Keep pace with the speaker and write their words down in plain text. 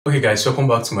Okay guys, welcome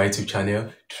back to my YouTube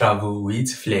channel, Travel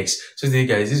with Flex. So today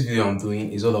guys, this video I'm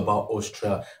doing is all about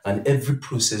Austria and every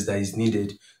process that is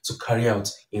needed to carry out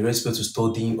in respect to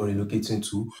studying or relocating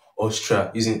to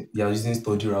Austria using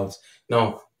study routes.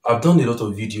 Now, I've done a lot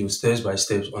of videos steps by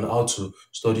steps on how to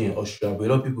study in Austria, but a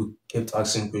lot of people kept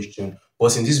asking questions.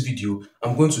 But in this video,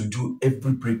 I'm going to do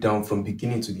every breakdown from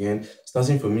beginning to the end,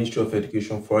 starting from Ministry of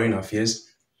Education, Foreign Affairs,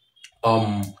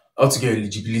 um how to get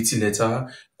eligibility letter,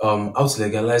 how to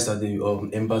legalize at the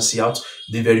embassy, out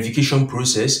the verification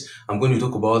process. I'm going to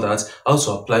talk about that, how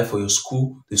to apply for your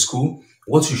school,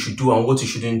 what you should do and what you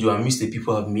shouldn't do, and mistake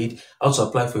people have made, how to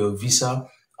apply for your visa,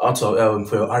 how to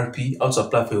for your RP, how to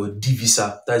apply for your D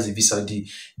visa, that is the visa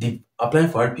D. The applying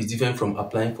for RP is different from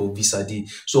applying for visa D.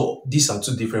 So these are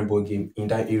two different ball game in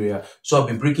that area. So I'll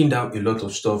be breaking down a lot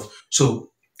of stuff.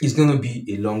 So it's gonna be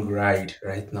a long ride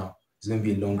right now. It's going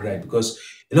to be a long ride because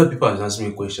a lot of people have asked me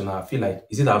a question. I feel like,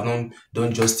 is it I've not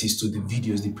done justice to the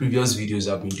videos, the previous videos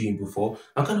I've been doing before?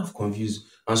 I'm kind of confused.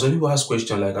 And some people ask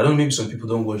questions like, I don't know, maybe some people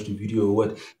don't watch the video or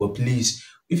what, but please,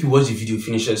 if you watch the video,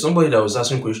 finish it. Somebody that was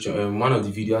asking question, one of the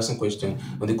video asking question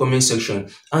on the comment section,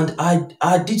 and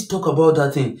I did talk about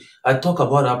that thing. I talk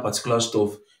about that particular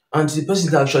stuff. And the person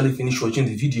that actually finished watching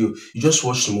the video, you just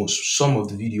watched some of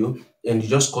the video and you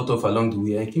just cut off along the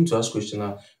way. I came to ask question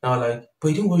now. Now, like, but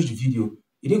you didn't watch the video.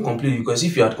 You didn't complete it because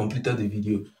if you had completed the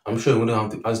video, I'm sure you wouldn't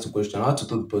have to ask the question. I had to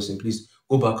tell the person, please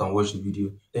go back and watch the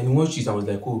video. Then he watched it and was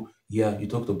like, oh, yeah, you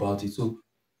talked about it. So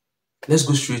let's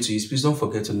go straight to it. Please don't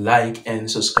forget to like and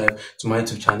subscribe to my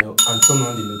YouTube channel and turn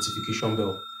on the notification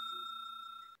bell.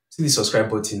 See the subscribe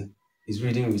button is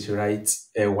reading with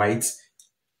white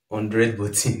on the red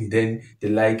button. Then the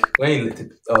like, when you give me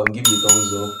a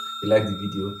thumbs up, you like the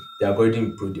video, the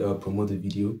algorithm promote the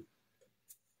video.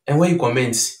 And when you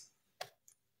comment,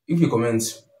 if you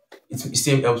comment, it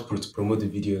still helps promote the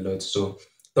video a lot. So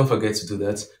don't forget to do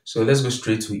that. So let's go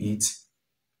straight to it.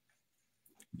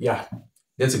 Yeah,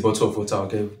 get a bottle of water or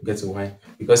get a wine.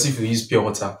 Because if you use pure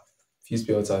water,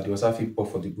 the water will pour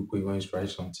for the book where you want to write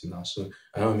something now. So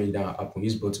I don't make that happen.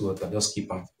 Use bottle water, just keep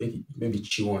them. Maybe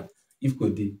chill one. If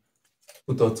good day,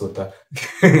 put hot water.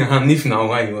 And if now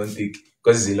wine you want to take,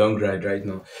 because it's a long ride right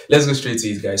now. Let's go straight to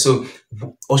it, guys. So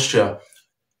Austria.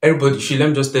 Everybody, let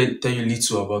me just tell you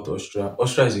little about Austria.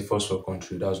 Austria is a first world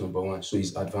country, that's number one. So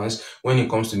it's advanced. When it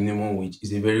comes to minimum wage,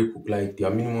 it's a very, like,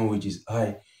 their minimum wage is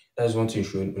high. That's one thing you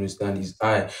should understand, is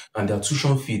high. And their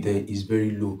tuition fee there is very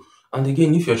low. And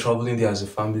again, if you're traveling there as a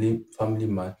family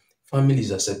man, family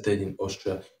is accepted in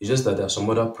Austria. It's just that there's some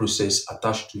other process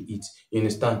attached to it. You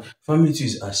understand? Family too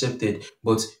is accepted,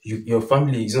 but your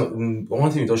family is not.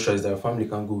 One thing with Austria is that your family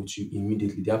can't go with you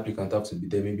immediately. The applicant have to be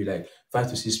there maybe like 5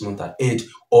 to 6 months ahead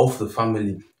of the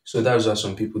family. So that's why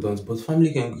some people don't. But family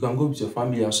you can go with your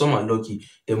family, and some are lucky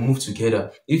they move together.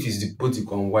 If it's both the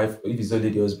wife, if it's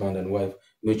only the husband and wife,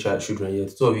 no children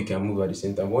yet, two of you can move at the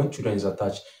same time. But when children is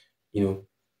attached, you know,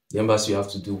 the embassy have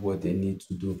to do what they need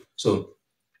to do. So,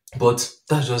 but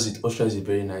that's just it. Austria is a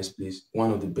very nice place,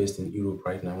 one of the best in Europe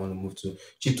right now. I want to move to.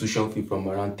 Cheap tuition fee from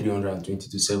around 320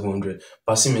 to 700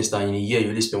 per semester. In a year, you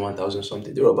only spend 1,000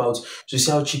 something. They're about, so you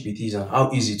see how cheap it is and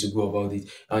how easy to go about it.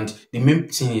 And the main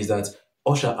thing is that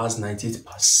Austria has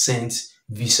 98%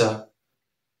 visa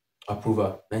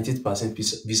approval, 98%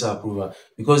 visa approval,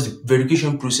 because the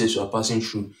verification process you are passing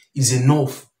through is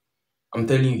enough. I'm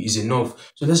telling you, is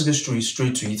enough. So let's go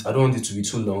straight to it. I don't want it to be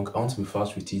too long. I want to be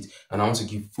fast with it, and I want to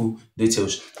give full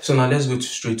details. So now let's go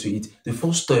straight to it. The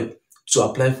first step to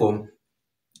apply for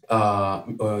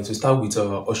to start with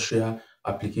Austria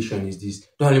application is this.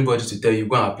 Don't have anybody to tell you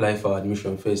go and apply for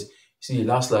admission first. See,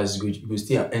 last is good. You will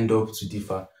still end up to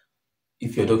differ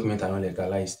if your documents are not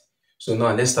legalized. So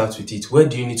now let's start with it. Where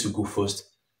do you need to go first?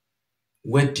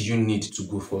 Where do you need to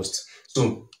go first?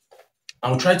 So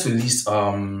I'll try to list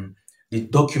the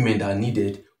document that are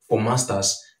needed for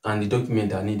masters and the document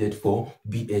that are needed for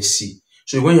BSc.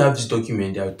 So when you have this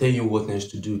document, they'll tell you what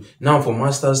next to do. Now for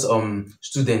masters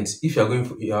students, if you are going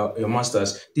for your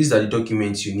masters, these are the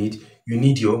documents you need. You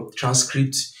need your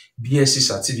transcript, BSc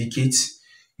certificate,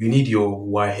 you need your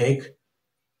WAEC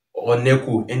or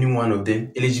NECO, any one of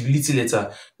them, eligibility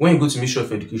letter. When you go to Ministry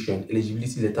of Education,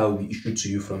 eligibility letter will be issued to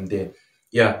you from there.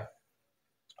 Yeah.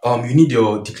 You need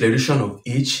your declaration of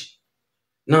age.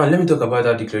 Now let me talk about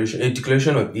that declaration. A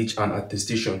declaration of age and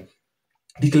attestation.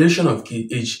 Declaration of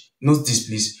age, note this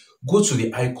please. Go to the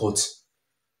High Court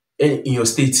in your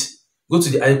state. Go to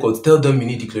the High Court, tell them you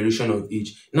need declaration of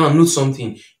age. Now note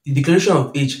something. The declaration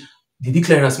of age, the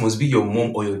declarant must be your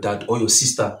mom or your dad or your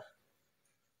sister.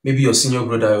 Maybe your senior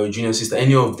brother or your junior sister,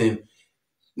 any of them.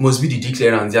 must be the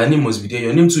declarant. Their name must be there.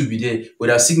 Your name too will be there, but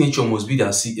their signature must be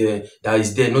that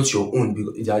is there, not your own,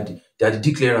 because they are the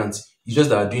declarant. It's just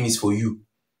that they are doing it for you.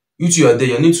 You two are there,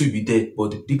 your name too will be there,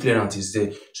 but the declarant is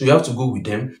there. So you have to go with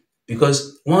them,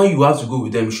 because when you have to go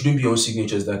with them, it shouldn't be your own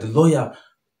signatures. That the lawyer,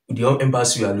 the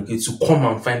embassy you are located to come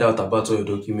and find out about all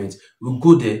your documents. We'll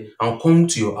go there and come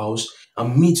to your house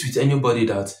and meet with anybody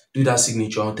that do that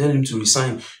signature and tell him to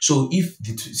resign. So if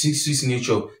the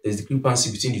signature, there's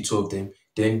discrepancy between the two of them,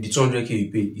 then the 200K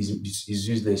you pay is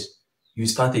useless. You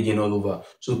start again all over.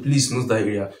 So please note that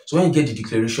area. So when you get the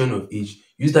declaration of age,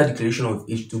 use that declaration of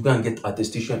age to go and get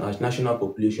attestation at National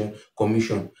Population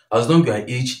Commission. As long as you are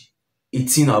age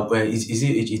 18 is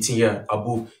it age 18 year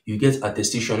above, you get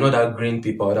attestation, not that green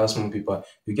paper or that small paper.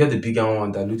 You get the bigger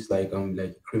one that looks like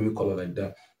creamy color like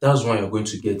that. That's one you're going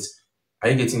to get. Are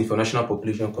you getting it for National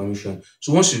Population Commission?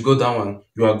 So once you got that one,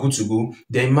 you are good to go.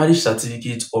 Then marriage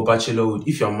certificate or bachelorhood.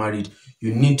 If you're married,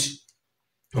 you need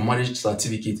a marriage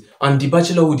certificate. And the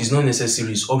bachelorhood is not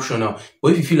necessary, it's optional.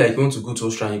 But if you feel like you want to go to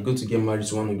Austria and you go to get married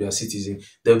to one of their citizens,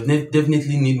 they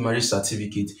definitely need marriage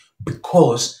certificate,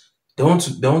 because they want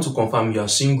to confirm you are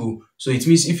single. So it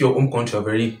means if your home country have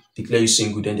already declared you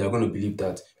single, then they are going to believe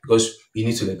that, because you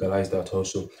need to legalize that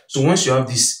also. So once you have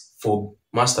this for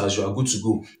masters, you are good to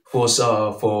go.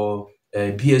 For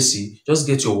BSc, just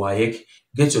get your WAEC,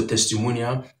 get your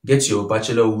testimonial, get your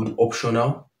bachelorhood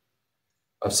optional.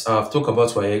 I've talked about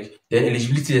WAEC. Then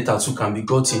eligibility letter too can be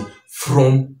gotten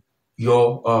from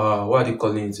your what are they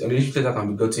calling it? Eligibility letter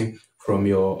can be gotten from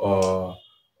your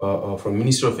from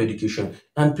Ministry of Education.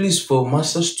 And please, for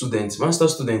master students,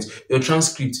 your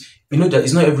transcript. You know that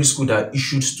it's not every school that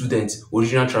issued students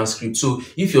original transcript. So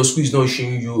if your school is not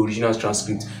issuing you original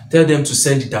transcript, tell them to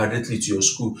send it directly to your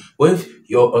school. But if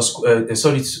your the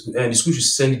school should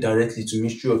send it directly to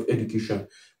Ministry of Education.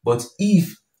 But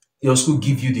if your school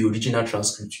give you the original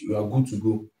transcript, you are good to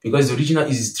go, because the original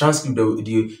is the transcript that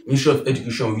the Ministry of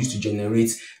Education will use to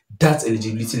generate that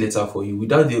eligibility letter for you.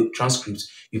 Without the transcript,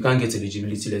 you can't get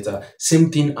eligibility letter. Same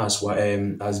thing as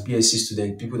BSc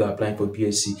student, people that are applying for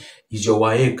BSc, is your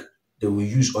WAEC they will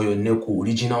use, or your NECO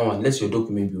original one. Let your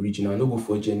document be original. No go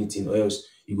forge anything, or else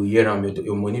you go hear am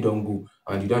your money don't go,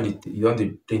 and you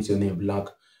don't print your name black.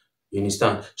 You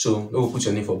understand? So no go put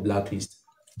your name for blacklist.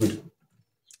 Good.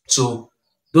 So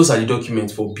those are the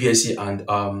documents for BSc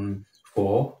and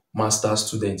for master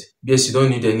student. BSc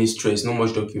don't need any stress, no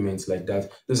much documents like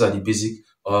that. Those are the basic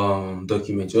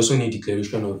documents. You also need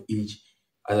declaration of age.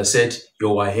 As I said,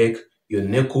 your WAEC, your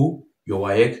NECO, your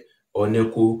WAEC or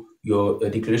NECO, your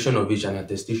declaration of age and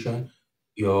attestation,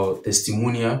 your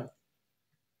testimonial,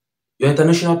 your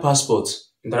international passport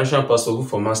both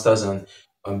for masters and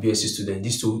BSc students.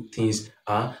 These two things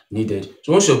are needed.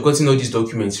 So once you have gotten all these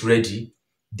documents ready,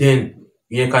 then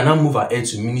you can now move ahead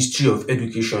to Ministry of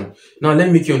Education. Now let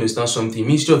me make you understand something.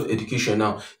 Ministry of Education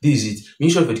now, this is it.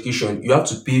 Ministry of Education, you have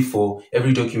to pay for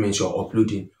every document you're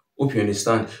uploading. Hope you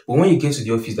understand. But when you get to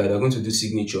the office that they're going to do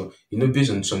signature,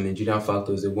 based on some Nigerian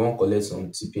factors, they won't collect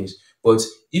some tippings. But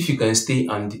if you can stay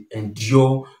and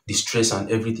endure the stress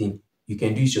and everything, you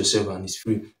can do it yourself and it's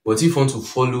free. But if you want to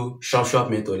follow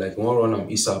sharp method, like you want to run them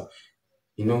ASAP,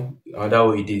 that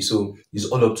way it is. So it's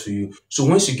all up to you. So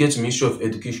once you get to Ministry of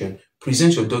Education,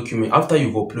 present your document. After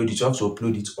you've uploaded it, you have to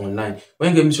upload it online.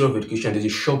 When you get Ministry of Education, there's a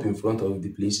shop in front of the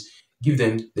place. Give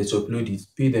them that to upload it,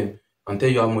 pay them, and tell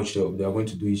you how much they are going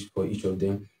to do it for each of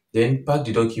them. Then pack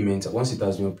the document. Once it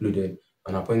has been uploaded,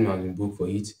 an appointment has been booked for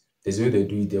it. There's a way they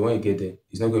do it. Then when you get there,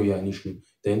 it's not going to be an issue.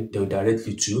 Then they'll direct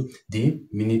you to the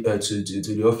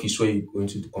to the office where you're going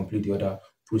to complete the other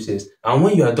process. And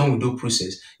when you are done with the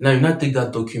process, now you now take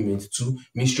that document to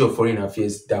Ministry of Foreign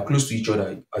Affairs. They are close to each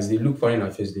other. As they look Foreign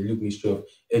Affairs, they look Ministry of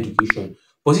Education.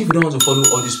 But if you don't want to follow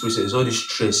all this process, all this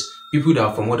stress, people that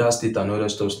are from other states and other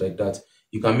stuff like that,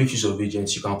 you can make use of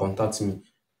agents. You can contact me.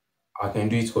 I can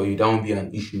do it for you. That won't be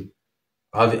an issue.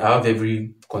 I have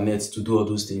every connect to do all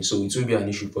those things, so it won't be an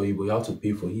issue for you, but you have to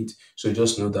pay for it. So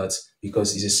just know that,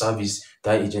 because it's a service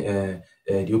that agent,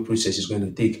 the whole process is going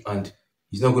to take, and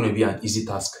it's not going to be an easy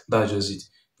task. That's just it.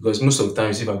 Because most of the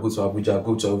times, if I go to Abuja, I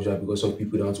go to Abuja because of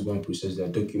people that want to go and process their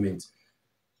documents.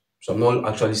 So I'm not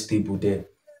actually stable there.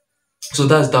 So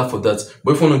that's that for that.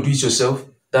 But if you want to do it yourself,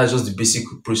 that's just the basic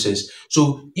process.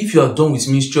 So if you are done with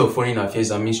Ministry of Foreign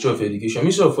Affairs and Ministry of Education,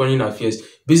 Ministry of Foreign Affairs,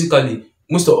 basically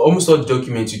almost all the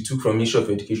documents you took from Ministry of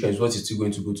Education is what is still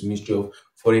going to go to Ministry of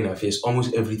Foreign Affairs.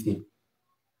 Almost everything.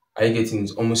 Are you getting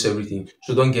it? Almost everything.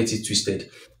 So don't get it twisted.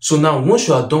 So now, once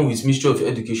you are done with Ministry of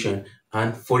Education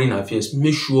and Foreign Affairs,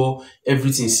 make sure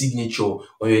everything signature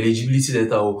on your eligibility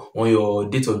letter or on your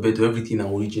date of birth or everything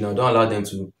are original. Don't allow them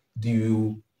to do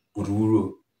you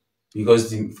ururu. because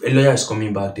the a lawyer is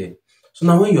coming back there. So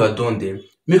now when you are done there,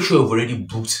 make sure you've already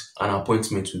booked an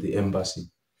appointment with the embassy.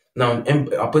 Now,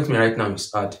 appointment right now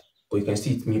is hard, but you can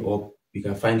still hit me up. We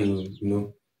can find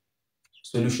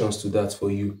solutions to that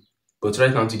for you. But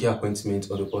right now, to get appointment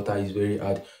on the portal is very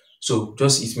hard. So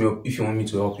just hit me up if you want me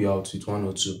to help you out with one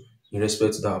or two in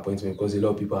respect to that appointment, because a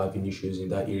lot of people are having issues in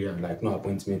that area. Like, no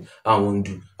appointment, I won't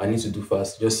do. I need to do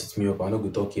fast. Just hit me up. I'm not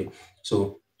going to talk here.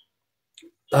 So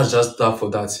that's just that for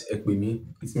that. With me,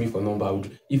 it's me for number.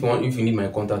 If you need my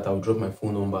contact, I'll drop my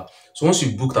phone number. So once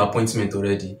you booked the appointment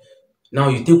already, now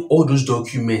you take all those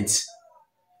documents,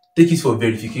 take it for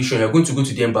verification. You're going to go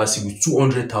to the embassy with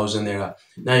 200,000 naira.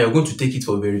 Now you're going to take it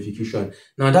for verification.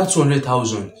 Now that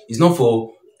 200,000 is not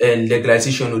for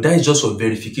legalization. No, that is just for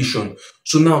verification.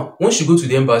 So now, once you go to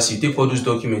the embassy, you take all those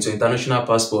documents, your international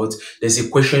passport. There's a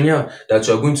questionnaire that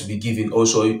you are going to be given.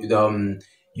 Also, you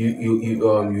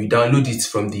download it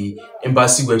from the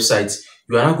embassy website.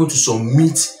 You are now going to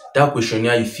submit that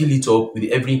questionnaire. You fill it up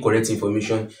with every correct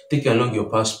information, taking along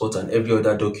your passport and every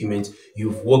other document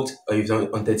you've worked or you've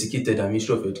authenticated at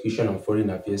Ministry of Education and Foreign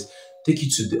Affairs. Take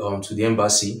it to the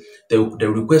embassy. They'll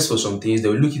request for some things.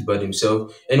 They'll look it by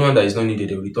themselves. Anyone that is not needed,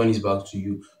 they'll return it back to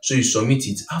you. So you submit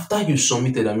it. After you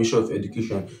submitted at Ministry of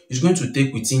Education, it's going to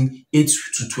take within 8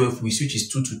 to 12 weeks, which is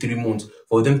 2 to 3 months,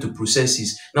 for them to process it.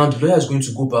 Now the lawyer is going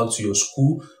to go back to your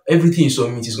school. Everything you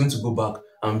submit is going to go back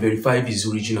and verify if it's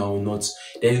original or not.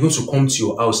 Then he's going to come to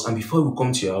your house, and before he will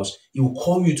come to your house, he will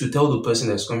call you to tell the person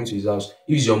that's coming to his house,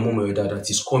 if it's your mom or your dad that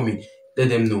is coming, let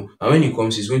them know. And when he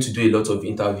comes, he's going to do a lot of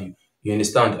interview. You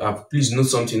understand? And please note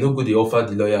something. No go they offer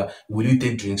the lawyer, will you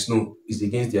take drinks? No, it's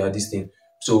against their this thing.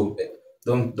 So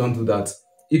don't do that.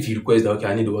 If you request that, okay,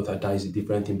 I need the water, that is a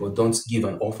different thing. But don't give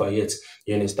an offer yet.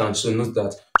 You understand? So note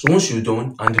that. So once you're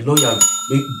done, and the lawyer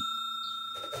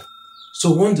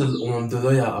so when the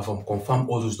lawyer have confirmed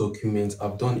all those documents,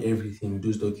 I've done everything with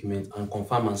those documents and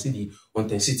confirm and see the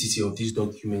authenticity of these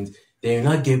documents, then you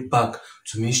now get back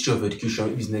to Ministry of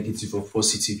Education if it's negative or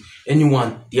positive.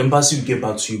 Anyone, the embassy will get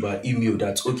back to you by email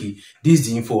that, okay, this is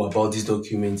the info about this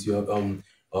document you have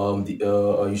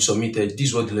you submitted. This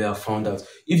is what the lawyer found out.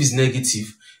 If it's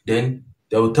negative, then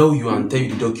they will tell you and tell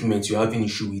you the document you're having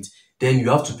issue with. Then you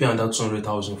have to pay another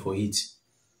 200,000 for it.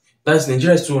 That's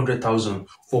Nigeria is 200,000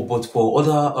 but for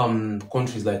other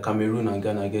countries like Cameroon and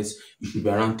Ghana, I guess it should be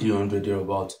around 300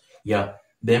 thereabout. Yeah.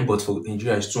 Then but for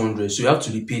Nigeria is 200. So you have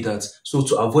to repay that. So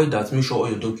to avoid that, make sure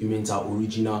all your documents are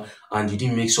original and you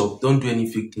didn't mix up. Don't do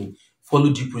any fake thing.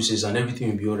 Follow due process and everything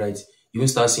will be alright. You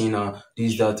won't start saying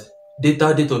this, that. Date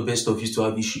of birth stuff used to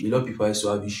have issue. A lot of people used to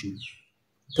have issue.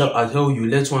 I tell you,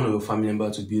 let one of your family member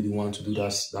to be the one to do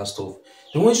that stuff.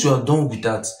 Then once you are done with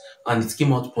that and it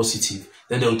came out positive,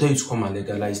 then they will tell you to come and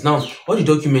legalize. Now, all the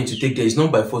documents you take there is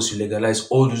not by force to legalize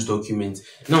all those documents.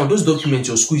 Now, those documents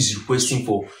your school is requesting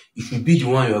for, it should be the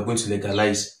one you are going to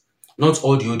legalize, not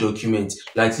all the other documents.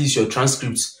 Like at least your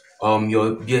transcripts,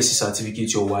 your BSc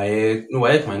certificate, your WAEC. No,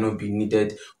 WAEC might not be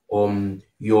needed.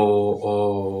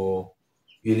 Your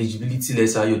eligibility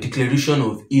letter, your declaration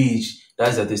of age,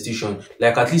 that's attestation,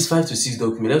 like at least 5 to 6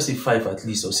 documents, let's say 5 at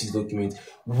least or 6 documents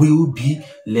will be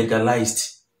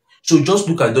legalized. So just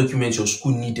look at documents your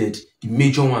school needed, the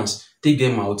major ones, take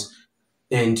them out,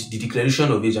 and the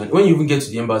declaration of age. And when you even get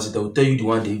to the embassy, they will tell you the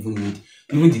one they even need.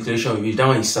 Even declaration of age, that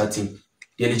one is certain.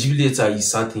 The eligibility letter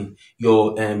is certain.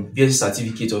 Your BSc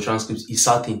certificate or transcript is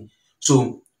certain.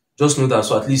 So just know that.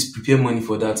 So at least prepare money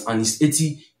for that. And it's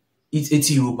 80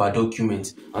 euro per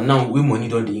document. And now when money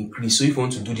don't increase. So if you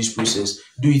want to do this process,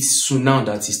 do it soon now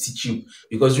that it's still cheap.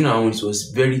 Because you know it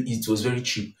was very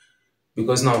cheap.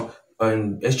 Because now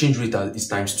exchange rate is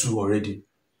 ×2 already.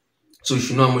 So you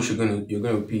should know how much you're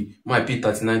gonna pay. Might pay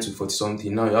 39 to 40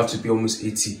 something. Now you have to pay almost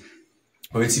 80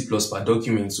 or 80 plus per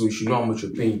document. So you should know how much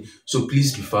you're paying. So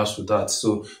please be fast with that.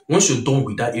 So once you're done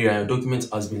with that area, your document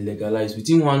has been legalized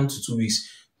within 1 to 2 weeks.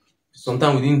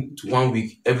 Sometime within 1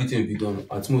 week, everything will be done,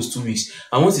 at most 2 weeks.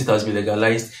 And once it has been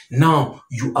legalized, now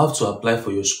you have to apply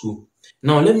for your school.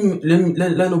 Now let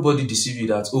nobody deceive you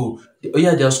that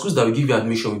yeah, there are schools that will give you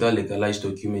admission without legalized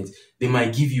documents. They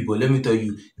might give you, but let me tell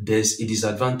you, there's a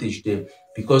disadvantage there,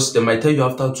 because they might tell you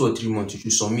after 2 or 3 months you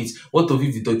should submit. What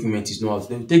if the document is not out?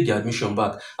 They will take the admission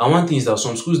back. And one thing is that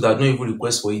some schools that don't even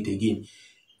request for it again,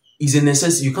 is a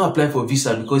necessity. You can't apply for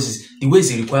visa because the way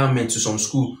it's a requirement to some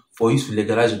school for you to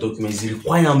legalize your documents. It's a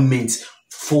requirement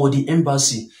for the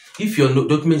embassy. If your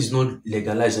document is not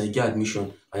legalized and you get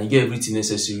admission and you get everything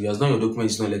necessary, as long as your document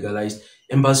is not legalized,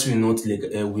 embassy will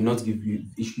not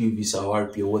issue you visa or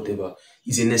RP or whatever.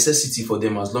 It's a necessity for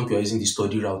them as long as you're using the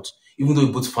study route. Even though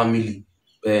you both family,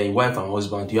 wife and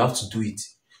husband, you have to do it.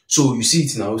 So you see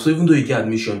it now. So even though you get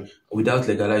admission without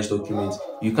legalized documents,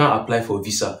 you can't apply for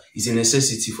visa. It's a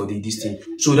necessity for this thing.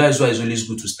 So that is why it's always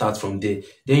good to start from there.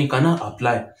 Then you cannot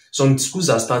apply. Some schools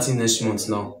are starting next month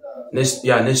now.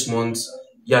 Next month.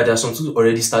 Yeah, there are some schools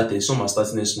already started. Some are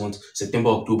starting next month,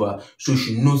 September, October. So you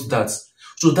should note that.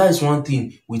 So that is one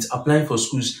thing with applying for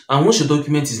schools. And once your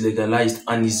document is legalized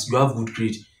and you have good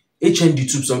grade, HND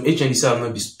too, some HND say I'll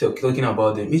not be talking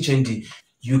about them. HND,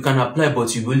 you can apply,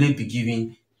 but you will only be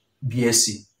giving BSc.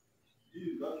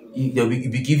 You'll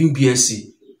be giving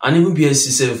BSc. And even BSc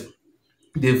self,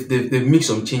 they've made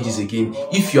some changes again.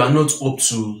 If you are not up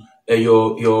to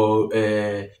your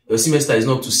semester is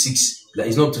not up to 6, like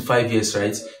it's not up to 5 years,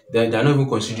 right? They're not even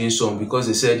considering some because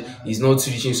they said it's not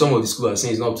reaching. Some of the schools are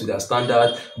saying it's not up to their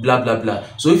standard, blah blah blah.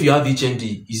 So if you have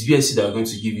HND, it's BSc that are going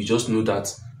to give you. Just know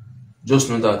that. Just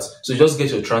know that. So just get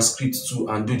your transcript too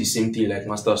and do the same thing like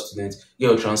master students.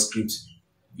 Get your transcript.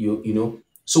 You know.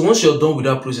 So once you're done with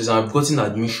that process and have gotten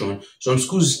admission, some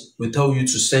schools will tell you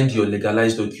to send your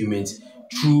legalized documents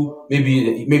through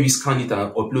maybe scan it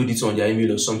and upload it on their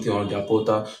email or something on their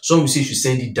portal. Some will say you should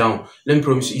send it down. Let me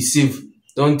promise you, it's safe.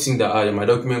 Don't think that my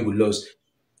document will lose.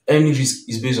 Any risk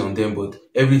is based on them, but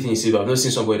everything is safe. I've not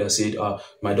seen somebody that said,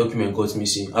 my document got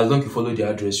missing. As long as you follow the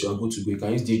address, you are good to go. You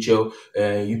can use DHL,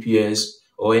 UPS,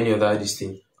 or any other this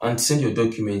thing, and send your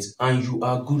documents, and you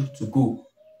are good to go.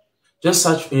 Just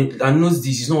search and note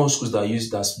this: it's not all schools that use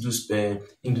that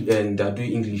that do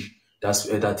English,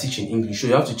 that teach in English. So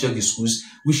you have to check the schools,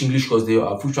 which English course they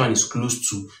are, which one is close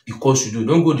to the course you do.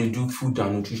 Don't go they do food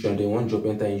and nutrition, then one job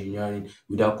enter engineering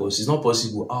with that course. It's not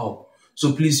possible. How?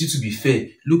 So please, you to be fair,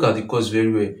 look at the course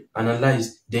very well,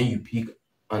 analyze, then you pick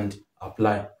and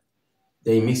apply.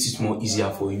 Then it makes it more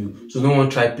easier for you. So no one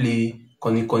try play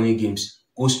corny games.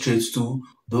 Go straight to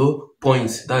the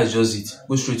point. That is just it.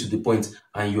 Go straight to the point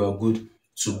and you are good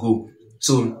to go.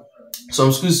 So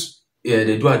some schools, yeah,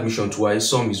 they do admission twice,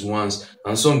 some is once,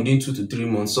 and some within 2 to 3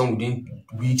 months, some within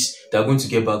weeks, they're going to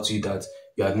get back to you that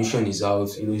your admission is out.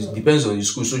 It depends on the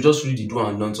school. So just read the do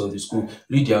and don'ts of the school,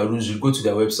 read their rules, you go to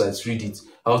their websites, read it,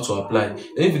 how to apply. And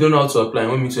if you don't know how to apply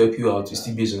and want me to help you out, it's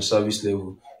still based on service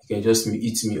level. You can just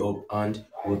hit me up and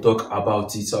we'll talk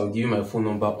about it. So I'll give you my phone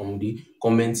number on the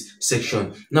comment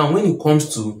section. Now, when it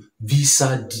comes to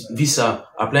visa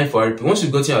applying for RP, once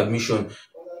you've got your admission,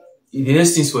 the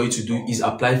next things for you to do is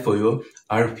apply for your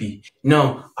RP.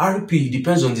 Now, RP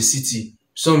depends on the city.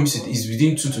 Some is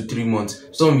within 2 to 3 months.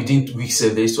 Some within weeks,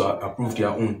 they used to approve their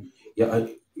own. Yeah,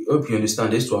 I hope you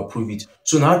understand. They used to approve it.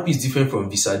 So now RP is different from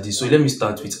visa D. So let me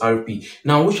start with RP.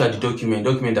 Now, which are the documents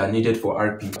that are needed for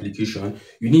RP application?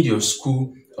 You need your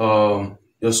school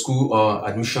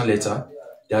admission letter.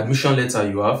 The admission letter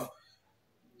you have.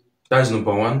 That is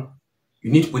number one.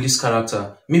 You need police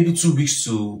character. Maybe 2 weeks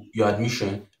to your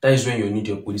admission. That is when you need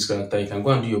your police character. You can go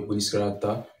and do your police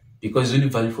character because it's only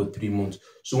valid for 3 months.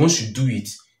 So once you do it,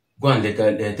 go and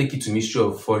take it to Ministry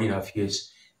of Foreign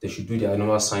Affairs. They should do their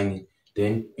normal signing.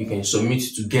 Then you can submit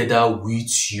together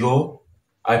with your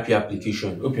IP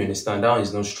application. Hope you understand. That one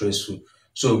is not stressful.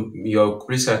 So your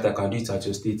police character can do it at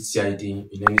your state CID in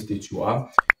any state you are.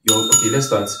 Okay, let's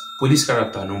start. Police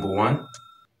character number 1.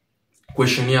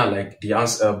 Questionnaire, like the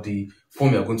answer of the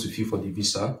form you're going to fill for the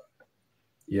visa.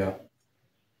 Yeah.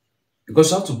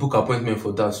 Because you have to book appointment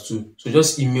for that too. So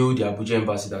just email the Abuja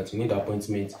embassy that you need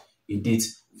appointment, a date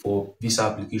for visa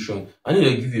application. And if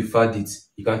they give you a far date,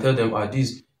 you can tell them,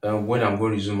 this when I'm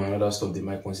going to resume and other stuff, they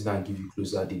might consider and give you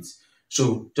closer dates.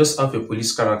 So just have your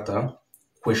police character,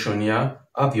 questionnaire,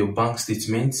 have your bank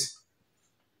statement.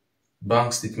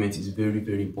 Bank statement is very,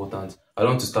 very important. I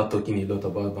don't want to start talking a lot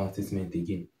about bank statement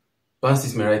again. Bank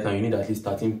statement right now, you need at least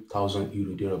 13,000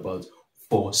 euro thereabouts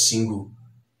for single.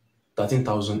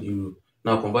 13,000 euro.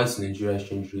 Now convert to Nigeria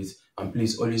exchange rate, and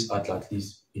please always add at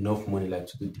least enough money, like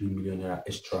 2 to 3 million naira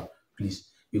extra, please.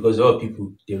 Because a lot of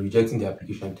people, they're rejecting the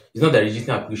application. It's not that rejecting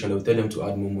the application, they'll tell them to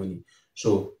add more money.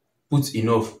 So put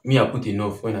enough. Me, I put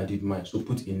enough when I did mine. So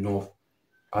put enough,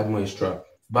 add more extra.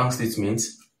 Bank statement,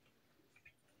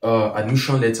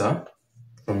 admission letter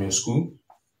from your school,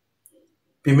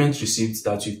 payment receipts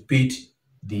that you've paid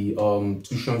the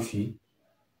tuition fee.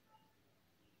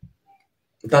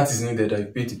 That is needed. I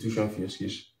paid the tuition fee,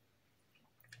 excuse.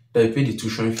 That you paid the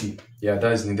tuition fee. Yeah,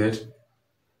 that is needed.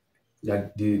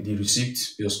 Like the receipt,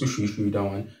 your school should issue you that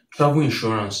one. Travel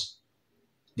insurance.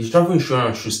 The travel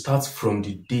insurance should start from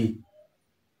the day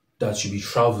that you be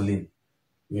traveling.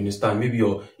 You understand? Maybe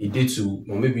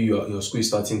your school is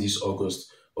starting this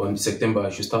August or in September.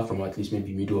 It should start from at least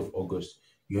maybe middle of August.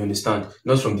 You understand?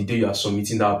 Not from the day you are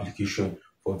submitting that application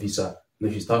for visa. No,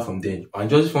 you should start from then. And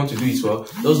just want to do it well,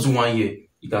 just do 1 year.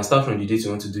 You can start from the date you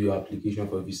want to do your application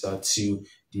for visa till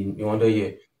the other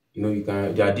year. You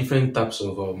can there are different types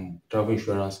of travel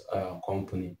insurance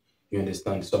company. You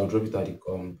understand? So I'll drop it at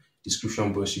the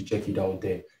description box. You check it out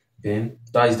there. Then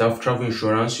that is that travel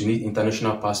insurance. You need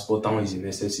international passport. That one is a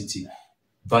necessity.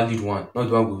 Valid one, not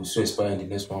the one will soon expire in the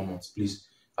next 1 month. Please,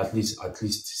 at least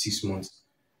 6 months.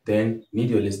 Then you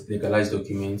need your legalized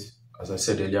document, as I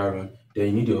said earlier on. Then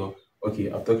you need your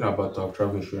okay. I'm talking about our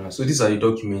travel insurance. So these are the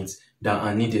documents that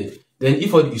are needed. Then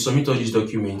if you submit all these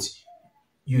documents,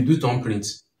 you do thumbprint.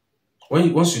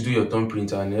 Once you do your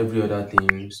thumbprint and every other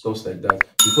thing, stuff like that.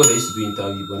 Before they used to do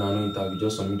interview, but now no interview.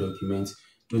 Just submit documents,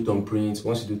 do thumbprint.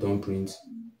 Once you do thumbprint,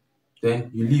 then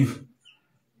you leave.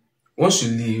 Once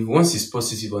you leave, once it's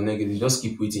positive or negative, just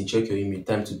keep waiting, check your email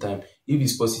time to time. If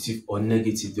it's positive or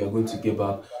negative, they are going to get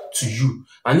back to you.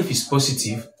 And if it's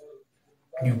positive,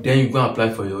 you go and apply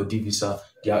for your D visa.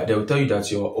 They will tell you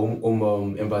that your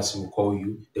home embassy will call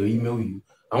you, they will email you.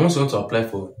 And once you want to apply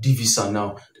for D visa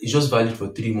now, it's just valid for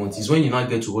 3 months. It's when you now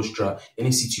get to Austria,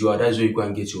 any city you are, that is where you go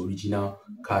and get your original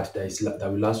card that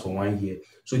will last for 1 year.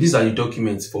 So these are the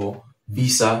documents for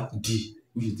visa D,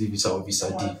 which is D visa or visa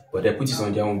D, but they put it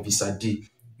on their own visa D.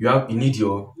 You need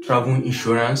your travel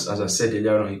insurance, as I said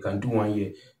earlier on. You can do 1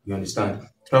 year. You understand?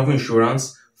 Travel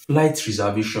insurance, flight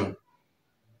reservation.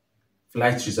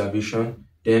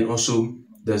 Then also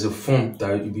there's a form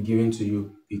that will be given to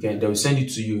you. They will send it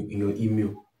to you in your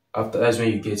email. After that's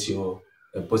when you get your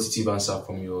positive answer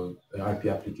from your RP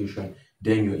application.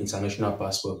 Then your international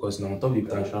passport, because now on top of the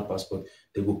international passport,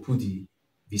 they will put the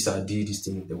visa D, this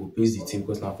thing, they will paste the thing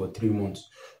because now for 3 months.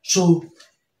 So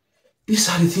these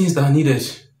are the things that are needed.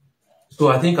 So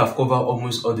I think I've covered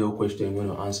almost all the questions you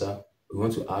want to answer, you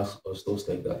want to ask, or stuff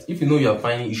like that. If you know you are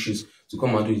finding issues to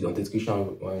come and do the authentication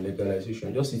and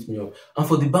legalization, just hit me up. And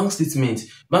for the bank statement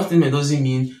doesn't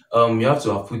mean you have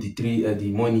to have put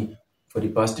the money for the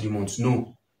past 3 months.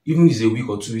 No, even if it's a week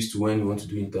or 2 weeks to when you want to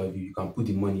do interview, you can put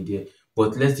the money there.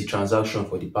 But let the transaction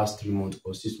for the past 3 months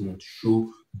or 6 months show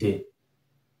there.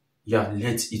 Yeah,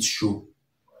 let it show.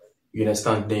 You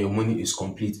understand? Then your money is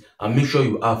complete. And make sure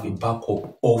you have a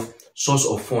backup of source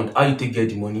of fund. How you take get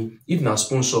the money? If na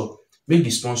sponsor, make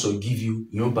the sponsor give you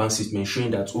your bank statement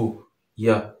showing that, oh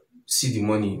yeah, see the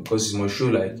money, because it must show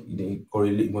like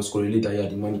it must correlate that yeah,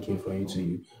 the money came from you to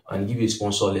you, and give you a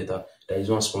sponsor letter that is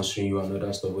one sponsoring you and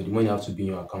other stuff. But the money have to be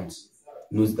in your account.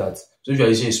 Note that. So if you are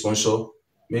using a sponsor,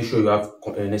 make sure you have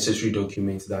necessary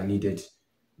documents that are needed,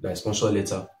 like sponsor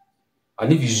letter.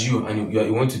 And if it's you and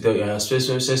you want to tell you are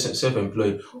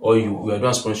self-employed, or you are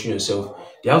not sponsoring yourself,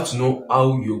 they have to know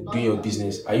how you're doing your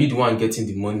business. Are you the one getting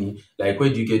the money? Like, where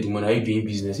do you get the money? Are you doing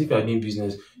business? If you are doing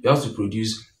business, you have to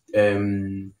produce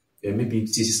maybe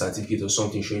TC certificate or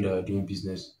something showing that you're doing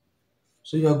business.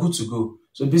 So you are good to go.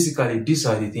 So basically, these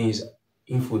are the things,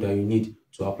 info that you need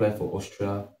to apply for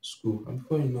Austria school. And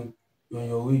before you know, you're on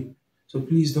your way. So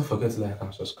please don't forget to like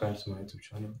and subscribe to my YouTube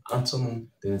channel and turn on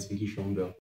the notification bell.